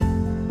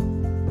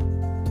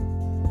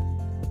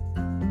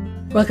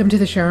Welcome to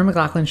the Sharon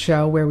McLaughlin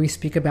Show, where we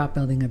speak about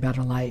building a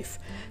better life.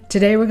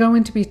 Today we're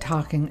going to be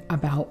talking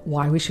about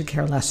why we should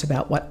care less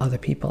about what other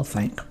people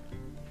think.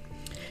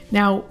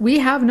 Now, we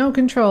have no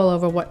control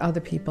over what other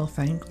people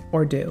think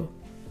or do.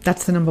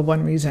 That's the number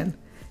one reason.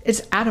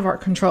 It's out of our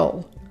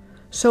control.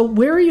 So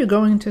where are you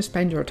going to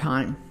spend your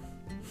time?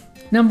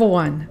 Number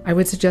one, I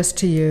would suggest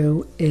to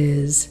you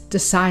is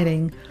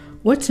deciding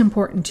what's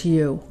important to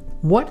you.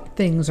 What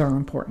things are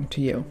important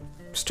to you?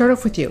 Start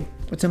off with you.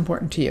 What's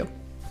important to you?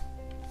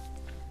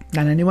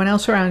 Not anyone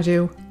else around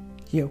you,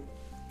 you.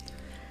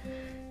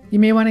 You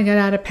may want to get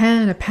out a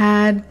pen, a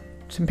pad,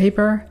 some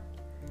paper,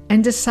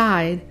 and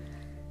decide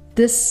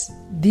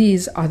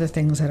these are the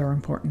things that are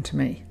important to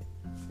me.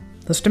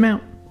 List them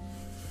out.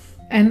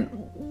 And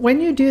when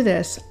you do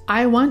this,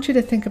 I want you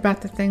to think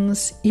about the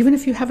things, even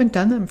if you haven't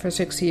done them for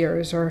 6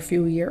 years or a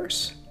few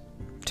years.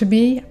 To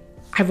me,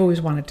 I've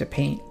always wanted to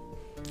paint,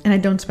 and I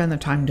don't spend the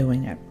time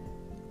doing it.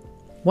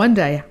 One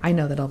day, I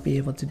know that I'll be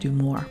able to do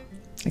more.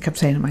 I kept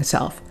saying to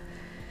myself.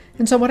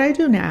 And so what I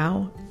do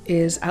now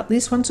is at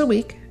least once a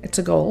week, it's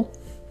a goal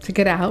to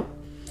get out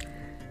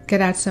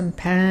some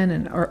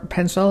pen or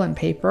pencil and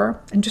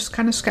paper and just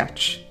kind of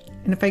sketch.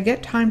 And if I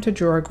get time to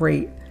draw,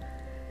 great.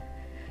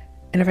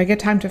 And if I get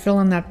time to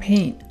fill in that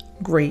paint,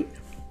 great.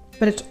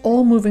 But it's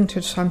all moving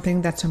to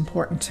something that's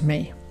important to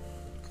me.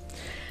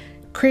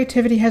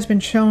 Creativity has been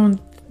shown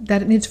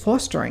that it needs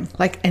fostering.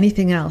 Like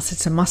anything else,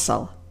 it's a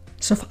muscle.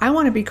 So if I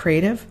want to be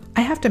creative,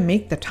 I have to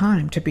make the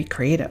time to be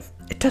creative.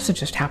 It doesn't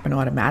just happen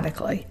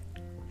automatically.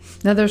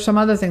 Now, there's some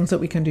other things that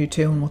we can do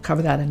too, and we'll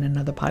cover that in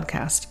another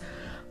podcast.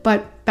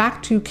 But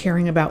back to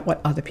caring about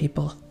what other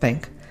people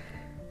think.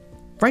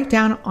 Write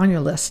down on your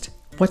list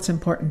what's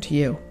important to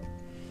you.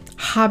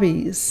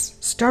 Hobbies,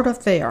 start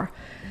off there.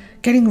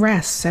 Getting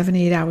rest, 7 to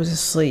 8 hours of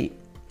sleep.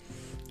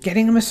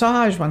 Getting a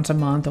massage once a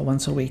month or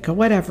once a week or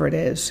whatever it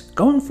is.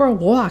 Going for a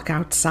walk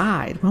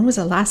outside. When was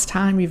the last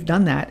time you've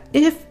done that?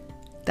 If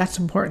that's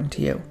important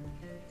to you.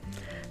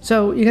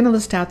 So you're going to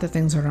list out the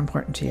things that are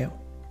important to you.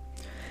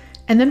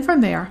 And then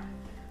from there,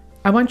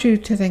 I want you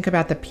to think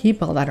about the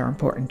people that are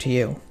important to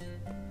you.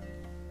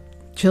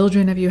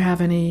 Children, if you have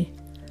any,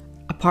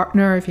 a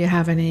partner, if you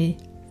have any,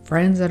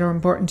 friends that are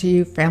important to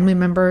you, family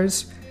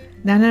members.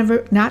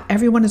 Not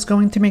everyone is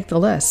going to make the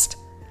list,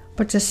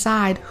 but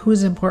decide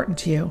who's important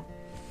to you.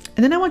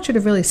 And then I want you to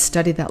really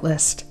study that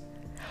list.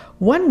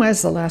 When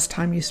was the last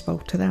time you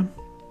spoke to them?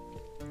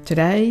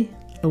 Today?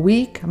 A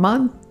week? A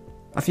month?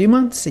 A few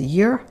months? A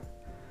year?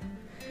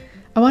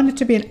 I want it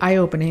to be an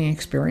eye-opening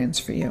experience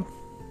for you.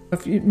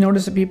 If you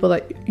notice the people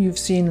that you've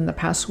seen in the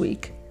past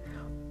week,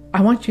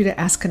 I want you to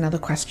ask another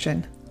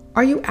question.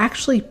 Are you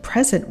actually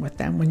present with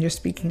them when you're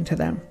speaking to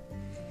them?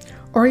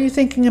 Or are you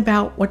thinking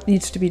about what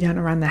needs to be done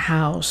around the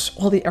house,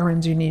 all the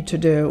errands you need to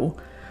do,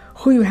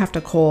 who you have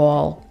to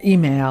call,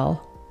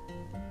 email,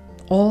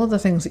 all the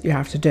things that you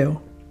have to do?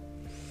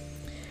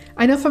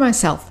 I know for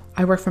myself,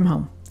 I work from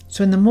home.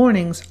 So in the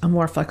mornings, I'm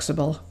more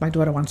flexible. My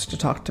daughter wants to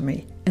talk to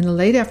me. In the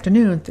late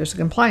afternoon, there's a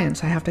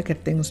compliance. I have to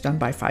get things done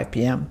by 5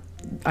 p.m.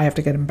 I have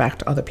to get them back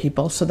to other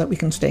people so that we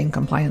can stay in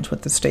compliance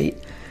with the state.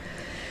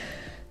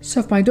 So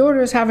if my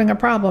daughter is having a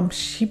problem,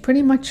 she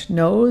pretty much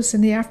knows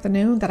in the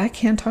afternoon that I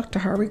can't talk to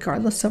her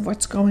regardless of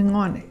what's going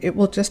on. It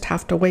will just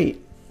have to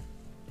wait.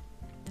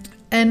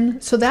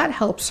 And so that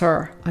helps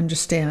her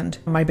understand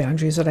my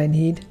boundaries that I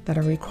need that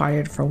are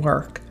required for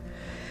work.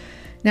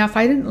 Now, if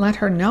I didn't let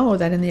her know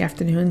that in the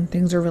afternoon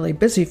things are really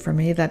busy for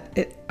me,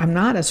 I'm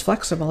not as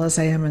flexible as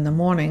I am in the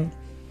morning,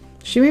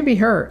 she may be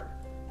hurt,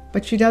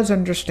 but she does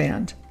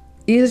understand.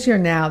 Easier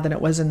now than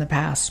it was in the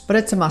past, but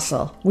it's a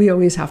muscle. We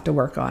always have to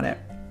work on it.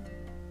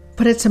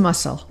 But it's a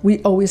muscle.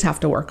 We always have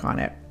to work on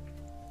it.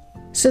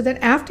 So then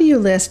after you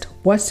list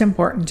what's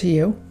important to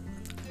you,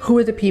 who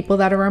are the people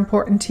that are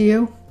important to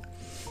you,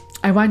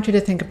 I want you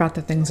to think about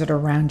the things that are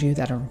around you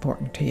that are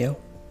important to you.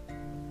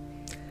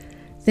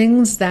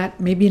 Things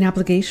that may be an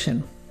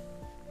obligation,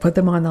 put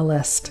them on the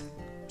list.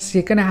 So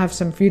you're going to have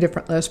some few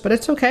different lists, but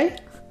it's okay.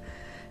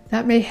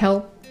 That may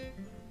help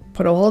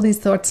put all these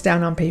thoughts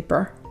down on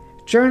paper.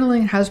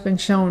 Journaling has been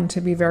shown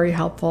to be very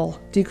helpful,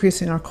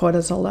 decreasing our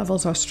cortisol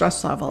levels, our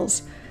stress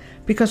levels,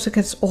 because it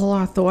gets all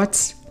our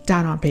thoughts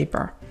down on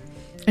paper.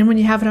 And when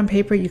you have it on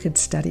paper, you can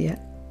study it.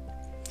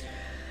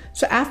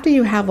 So after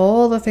you have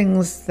all the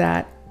things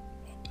that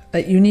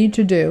you need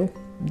to do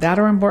that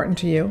are important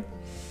to you,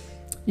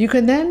 you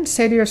can then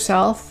say to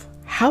yourself,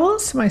 how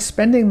else am I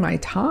spending my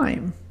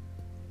time?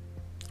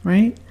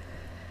 Right?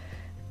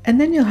 And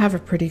then you'll have a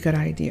pretty good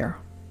idea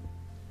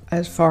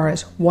as far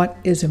as what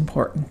is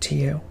important to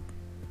you.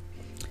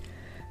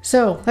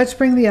 So let's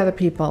bring the other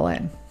people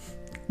in.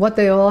 What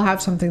they all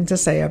have something to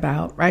say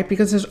about, right?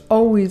 Because there's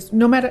always,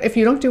 no matter if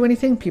you don't do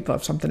anything, people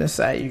have something to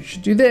say. You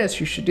should do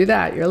this, you should do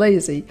that, you're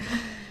lazy.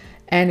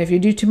 And if you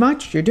do too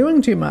much, you're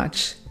doing too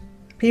much.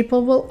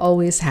 People will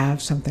always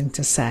have something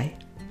to say.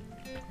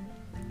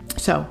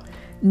 So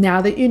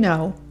now that you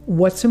know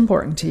what's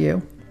important to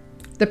you,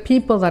 the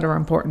people that are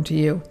important to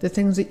you, the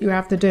things that you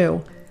have to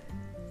do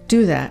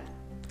that.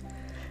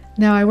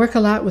 Now, I work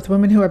a lot with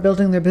women who are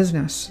building their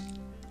business.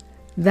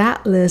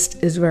 That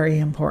list is very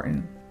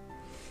important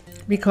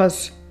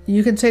because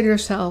you can say to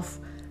yourself,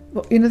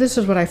 well, this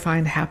is what I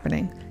find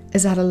happening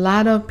is that a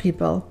lot of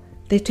people,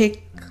 they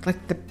take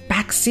like the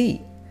back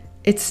seat.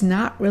 It's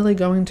not really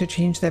going to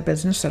change their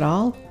business at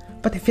all,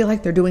 but they feel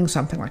like they're doing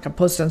something, like a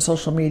post on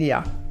social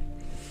media.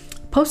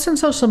 Post on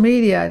social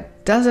media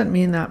doesn't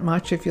mean that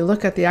much. If you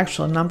look at the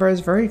actual numbers,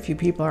 very few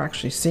people are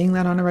actually seeing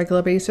that on a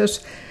regular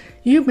basis.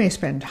 You may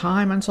spend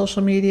time on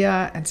social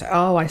media and say,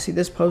 oh, I see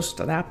this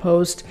post or that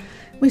post.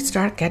 We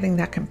start getting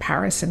that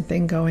comparison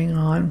thing going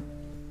on.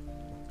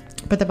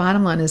 But the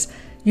bottom line is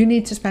you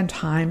need to spend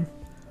time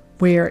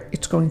where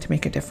it's going to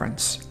make a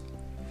difference.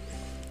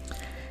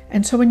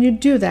 And so when you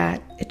do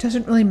that, it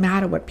doesn't really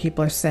matter what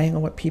people are saying or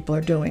what people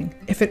are doing.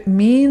 If it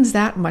means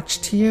that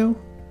much to you,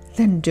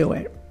 then do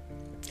it.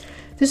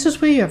 This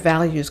is where your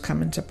values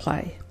come into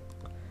play.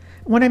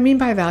 What I mean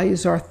by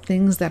values are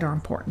things that are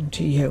important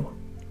to you.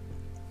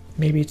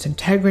 Maybe it's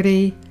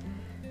integrity,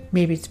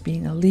 maybe it's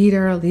being a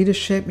leader,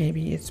 leadership,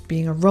 maybe it's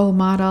being a role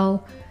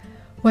model.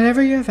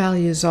 Whatever your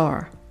values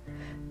are,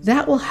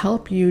 that will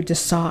help you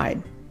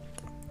decide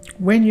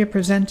when you're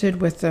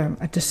presented with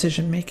a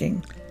decision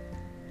making.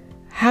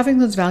 Having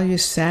those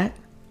values set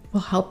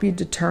will help you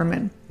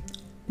determine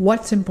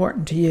what's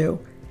important to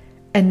you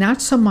and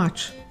not so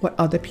much what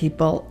other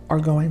people are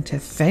going to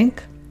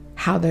think,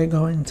 how they're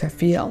going to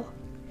feel.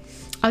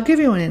 I'll give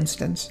you an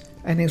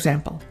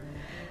example.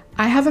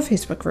 I have a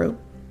Facebook group.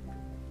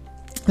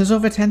 There's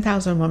over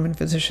 10,000 women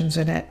physicians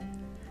in it.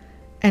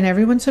 And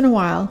every once in a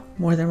while,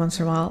 more than once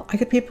in a while, I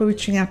get people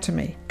reaching out to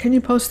me. Can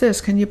you post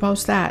this? Can you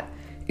post that?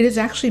 It is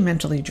actually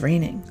mentally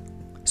draining.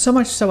 So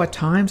much so at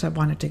times I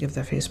wanted to give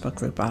the Facebook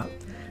group up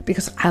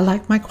because I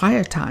like my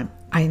quiet time.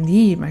 I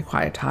need my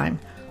quiet time.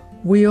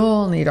 We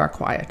all need our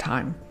quiet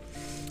time.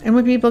 And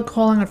when people are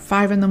calling at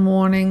 5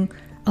 a.m,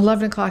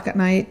 11 o'clock at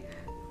night,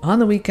 on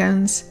the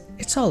weekends,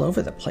 it's all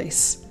over the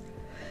place.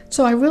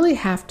 So I really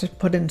have to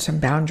put in some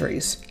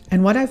boundaries.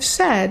 And what I've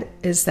said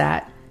is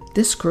that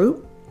this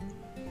group,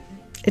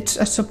 it's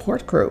a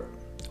support group,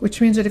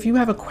 which means that if you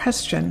have a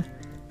question,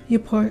 you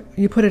put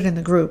it in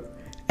the group.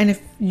 And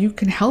if you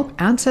can help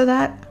answer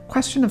that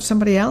question of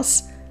somebody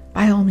else,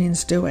 by all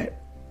means do it.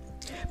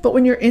 But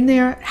when you're in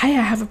there, hey,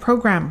 I have a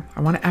program.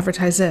 I want to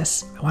advertise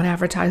this. I want to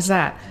advertise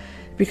that.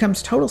 It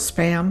becomes total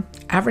spam,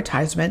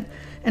 advertisement.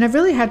 And I've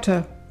really had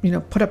to,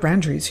 put up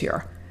boundaries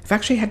here. I've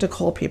actually had to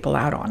call people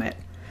out on it.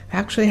 I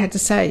actually had to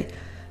say,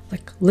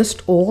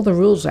 list all the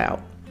rules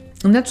out.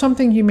 And that's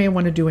something you may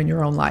want to do in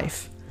your own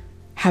life.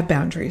 Have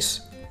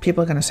boundaries.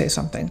 People are going to say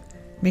something.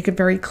 Make it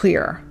very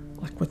clear.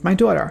 Like with my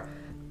daughter,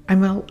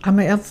 I'm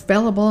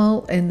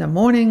available in the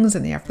mornings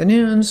and the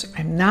afternoons.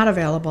 I'm not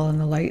available in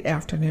the late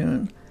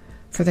afternoon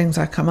for things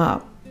that come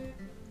up.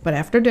 But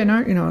after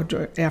dinner,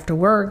 after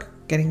work,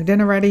 getting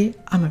dinner ready,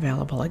 I'm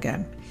available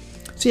again.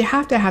 So you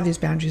have to have these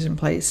boundaries in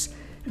place.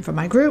 And for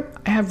my group,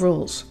 I have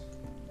rules.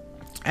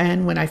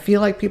 And when I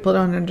feel like people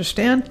don't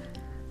understand,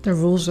 the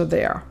rules are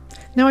there.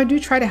 Now, I do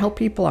try to help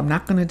people. I'm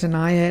not going to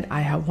deny it.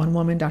 I have one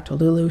woman, Dr.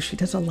 Lulu. She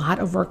does a lot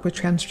of work with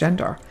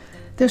transgender.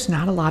 There's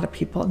not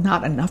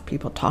enough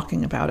people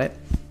talking about it.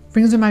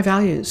 Brings in my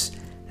values.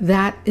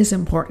 That is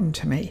important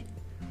to me.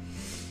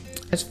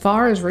 As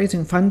far as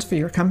raising funds for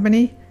your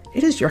company,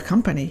 it is your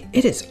company.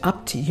 It is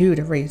up to you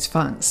to raise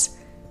funds.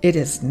 It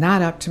is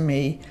not up to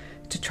me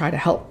to try to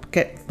help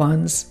get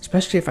funds,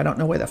 especially if I don't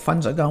know where the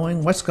funds are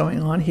going, what's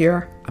going on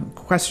here. I'm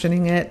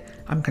questioning it.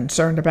 I'm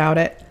concerned about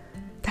it.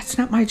 That's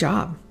not my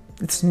job.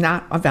 It's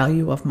not a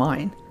value of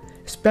mine,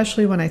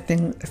 especially when I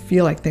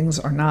feel like things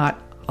are not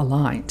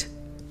aligned,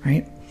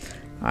 right?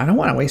 I don't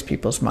want to waste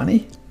people's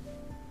money.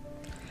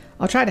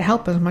 I'll try to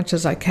help as much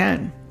as I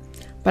can,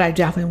 but I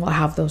definitely will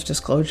have those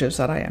disclosures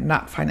that I am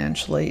not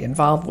financially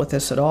involved with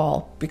this at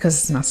all because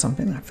it's not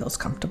something that feels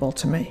comfortable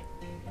to me.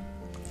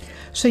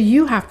 So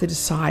you have to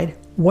decide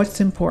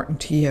what's important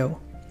to you.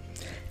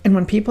 And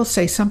when people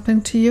say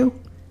something to you,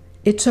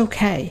 it's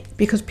okay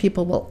because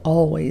people will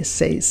always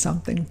say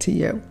something to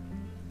you.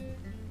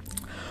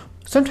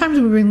 Sometimes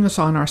we bring this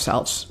on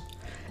ourselves.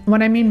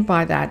 What I mean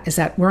by that is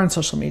that we're on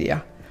social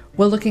media.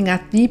 We're looking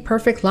at the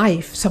perfect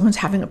life. Someone's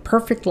having a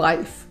perfect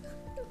life.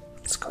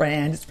 It's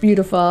grand. It's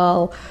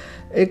beautiful.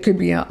 It could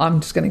be,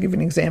 I'm just going to give you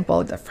an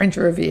example, the French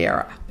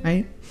Riviera,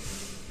 right?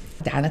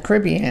 Down in the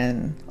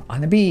Caribbean, on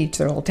the beach,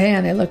 they're all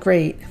tan, they look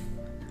great.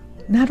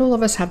 Not all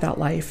of us have that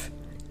life.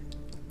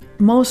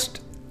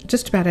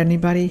 Just about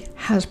anybody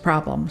has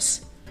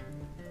problems.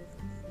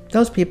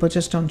 Those people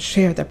just don't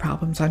share their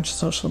problems on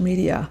social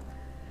media.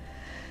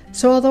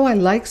 So although I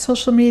like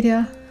social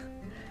media,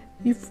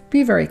 you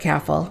be very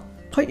careful.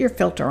 Put your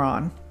filter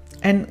on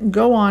and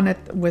go on it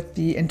with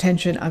the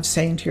intention of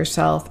saying to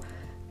yourself,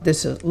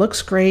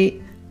 looks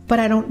great, but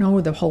I don't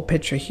know the whole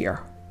picture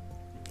here.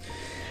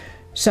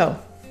 So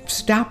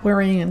stop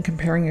worrying and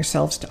comparing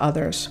yourselves to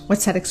others.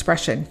 What's that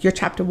expression? Your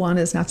chapter 1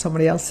 is not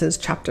somebody else's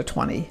chapter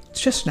 20.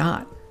 It's just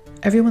not.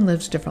 Everyone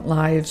lives different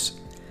lives.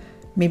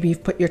 Maybe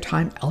you've put your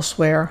time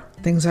elsewhere,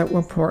 things that were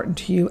important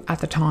to you at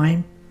the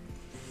time.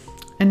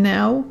 And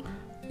now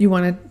you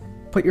want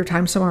to put your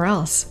time somewhere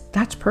else.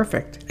 That's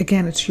perfect.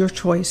 Again, it's your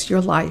choice,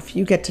 your life.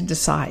 You get to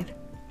decide.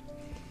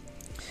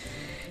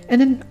 And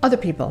then other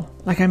people,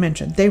 like I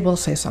mentioned, they will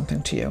say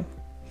something to you.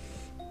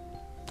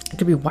 It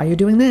could be, why are you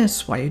doing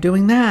this? Why are you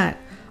doing that?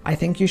 I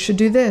think you should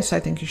do this. I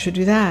think you should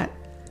do that.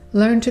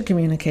 Learn to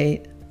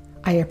communicate.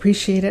 I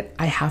appreciate it.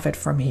 I have it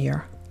from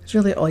here. It's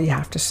really all you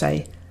have to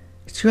say.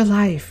 It's your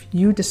life.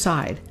 You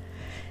decide.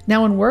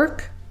 Now in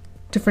work,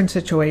 different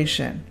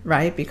situation,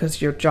 right?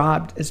 Because your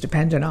job is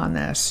dependent on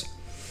this.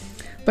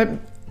 But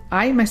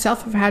I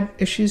myself have had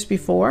issues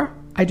before.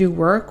 I do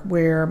work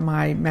where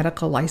my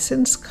medical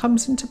license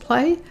comes into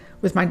play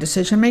with my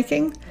decision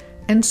making.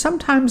 And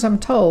sometimes I'm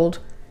told,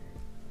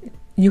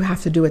 you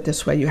have to do it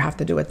this way, you have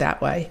to do it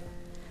that way.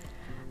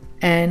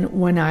 And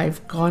when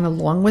I've gone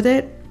along with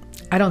it,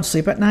 I don't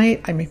sleep at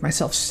night. I make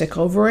myself sick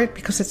over it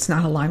because it's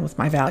not aligned with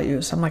my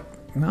values. I'm like,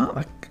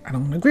 no, I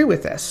don't agree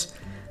with this.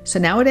 So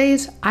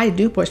nowadays, I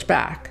do push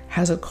back.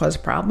 Has it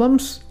caused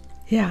problems?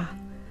 Yeah.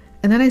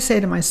 And then I say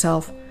to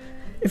myself,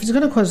 if it's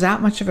going to cause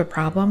that much of a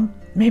problem,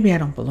 maybe I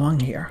don't belong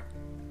here.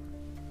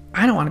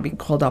 I don't want to be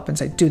called up and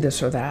say, do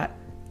this or that.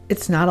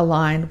 It's not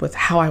aligned with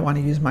how I want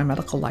to use my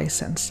medical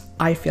license.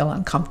 I feel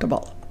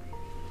uncomfortable.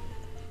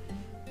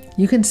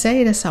 You can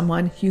say to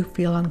someone, you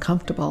feel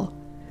uncomfortable.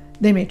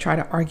 They may try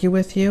to argue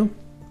with you.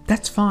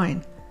 That's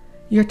fine.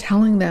 You're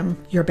telling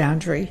them your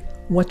boundary,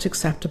 what's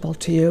acceptable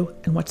to you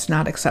and what's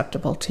not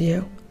acceptable to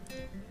you.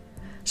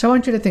 So I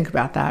want you to think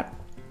about that.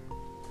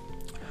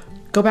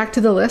 Go back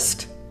to the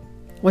list.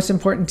 What's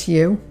important to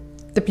you,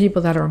 the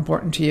people that are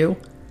important to you,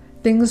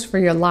 things for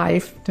your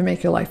life to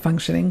make your life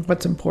functioning,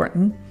 what's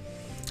important.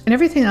 And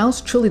everything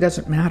else truly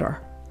doesn't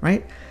matter,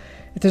 right?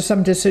 If there's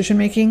some decision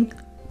making,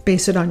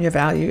 base it on your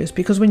values,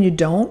 because when you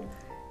don't,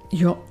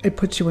 it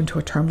puts you into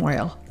a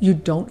turmoil. You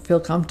don't feel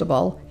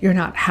comfortable. You're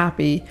not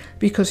happy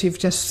because you've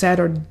just said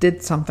or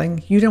did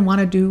something you didn't want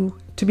to do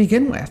to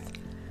begin with.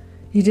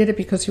 You did it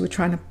because you were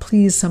trying to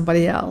please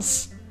somebody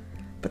else.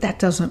 But that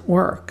doesn't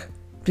work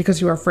because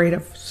you're afraid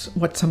of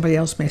what somebody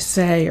else may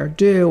say or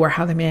do or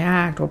how they may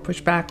act or push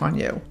back on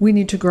you. We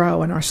need to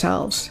grow in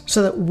ourselves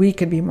so that we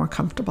can be more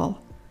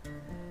comfortable.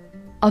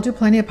 I'll do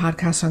plenty of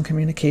podcasts on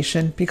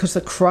communication because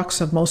the crux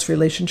of most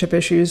relationship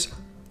issues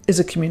is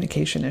a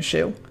communication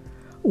issue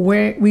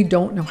where we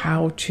don't know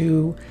how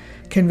to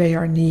convey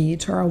our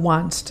needs or our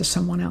wants to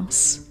someone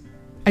else.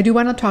 I do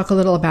want to talk a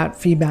little about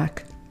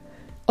feedback.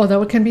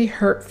 Although it can be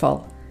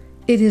hurtful,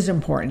 it is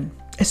important,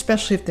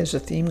 especially if there's a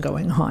theme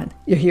going on.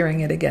 You're hearing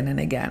it again and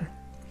again.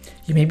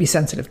 You may be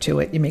sensitive to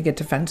it. You may get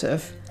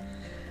defensive.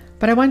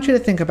 But I want you to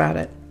think about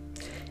it.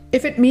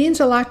 If it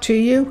means a lot to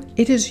you,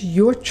 it is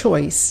your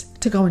choice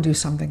to go and do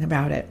something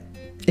about it.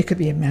 It could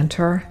be a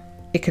mentor.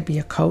 It could be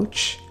a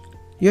coach.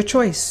 Your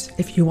choice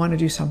if you want to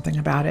do something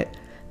about it.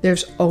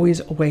 There's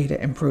always a way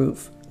to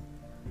improve.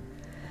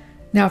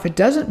 Now, if it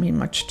doesn't mean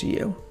much to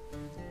you,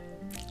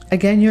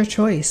 again, your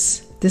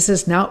choice. This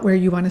is not where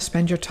you want to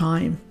spend your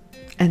time,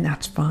 and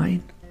that's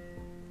fine.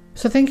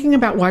 So thinking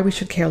about why we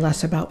should care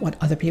less about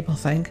what other people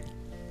think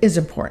is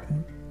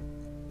important.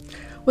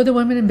 With the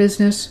women in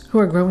business who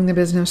are growing the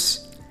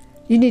business,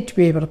 you need to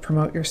be able to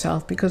promote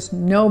yourself because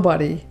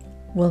nobody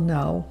will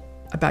know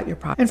about your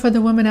product. And for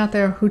the women out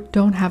there who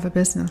don't have a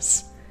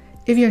business,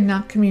 if you're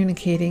not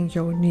communicating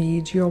your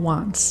needs, your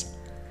wants,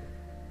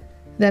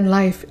 then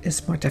life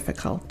is more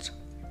difficult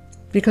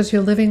because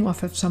you're living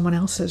off of someone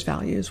else's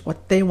values,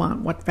 what they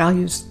want, what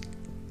values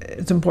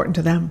is important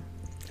to them.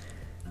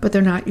 But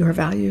they're not your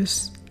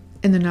values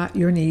and they're not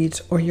your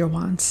needs or your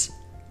wants.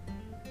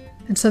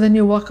 And so then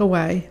you walk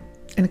away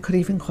and it could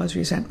even cause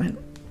resentment.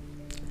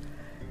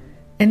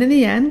 And in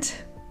the end,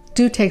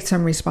 do take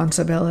some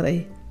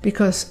responsibility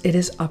because it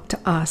is up to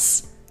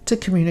us to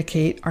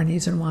communicate our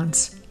needs and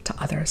wants to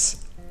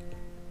others.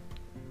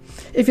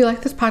 If you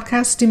like this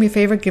podcast, do me a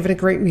favor, give it a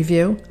great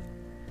review,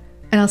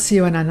 and I'll see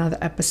you in another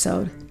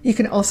episode. You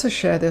can also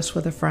share this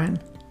with a friend.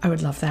 I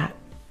would love that.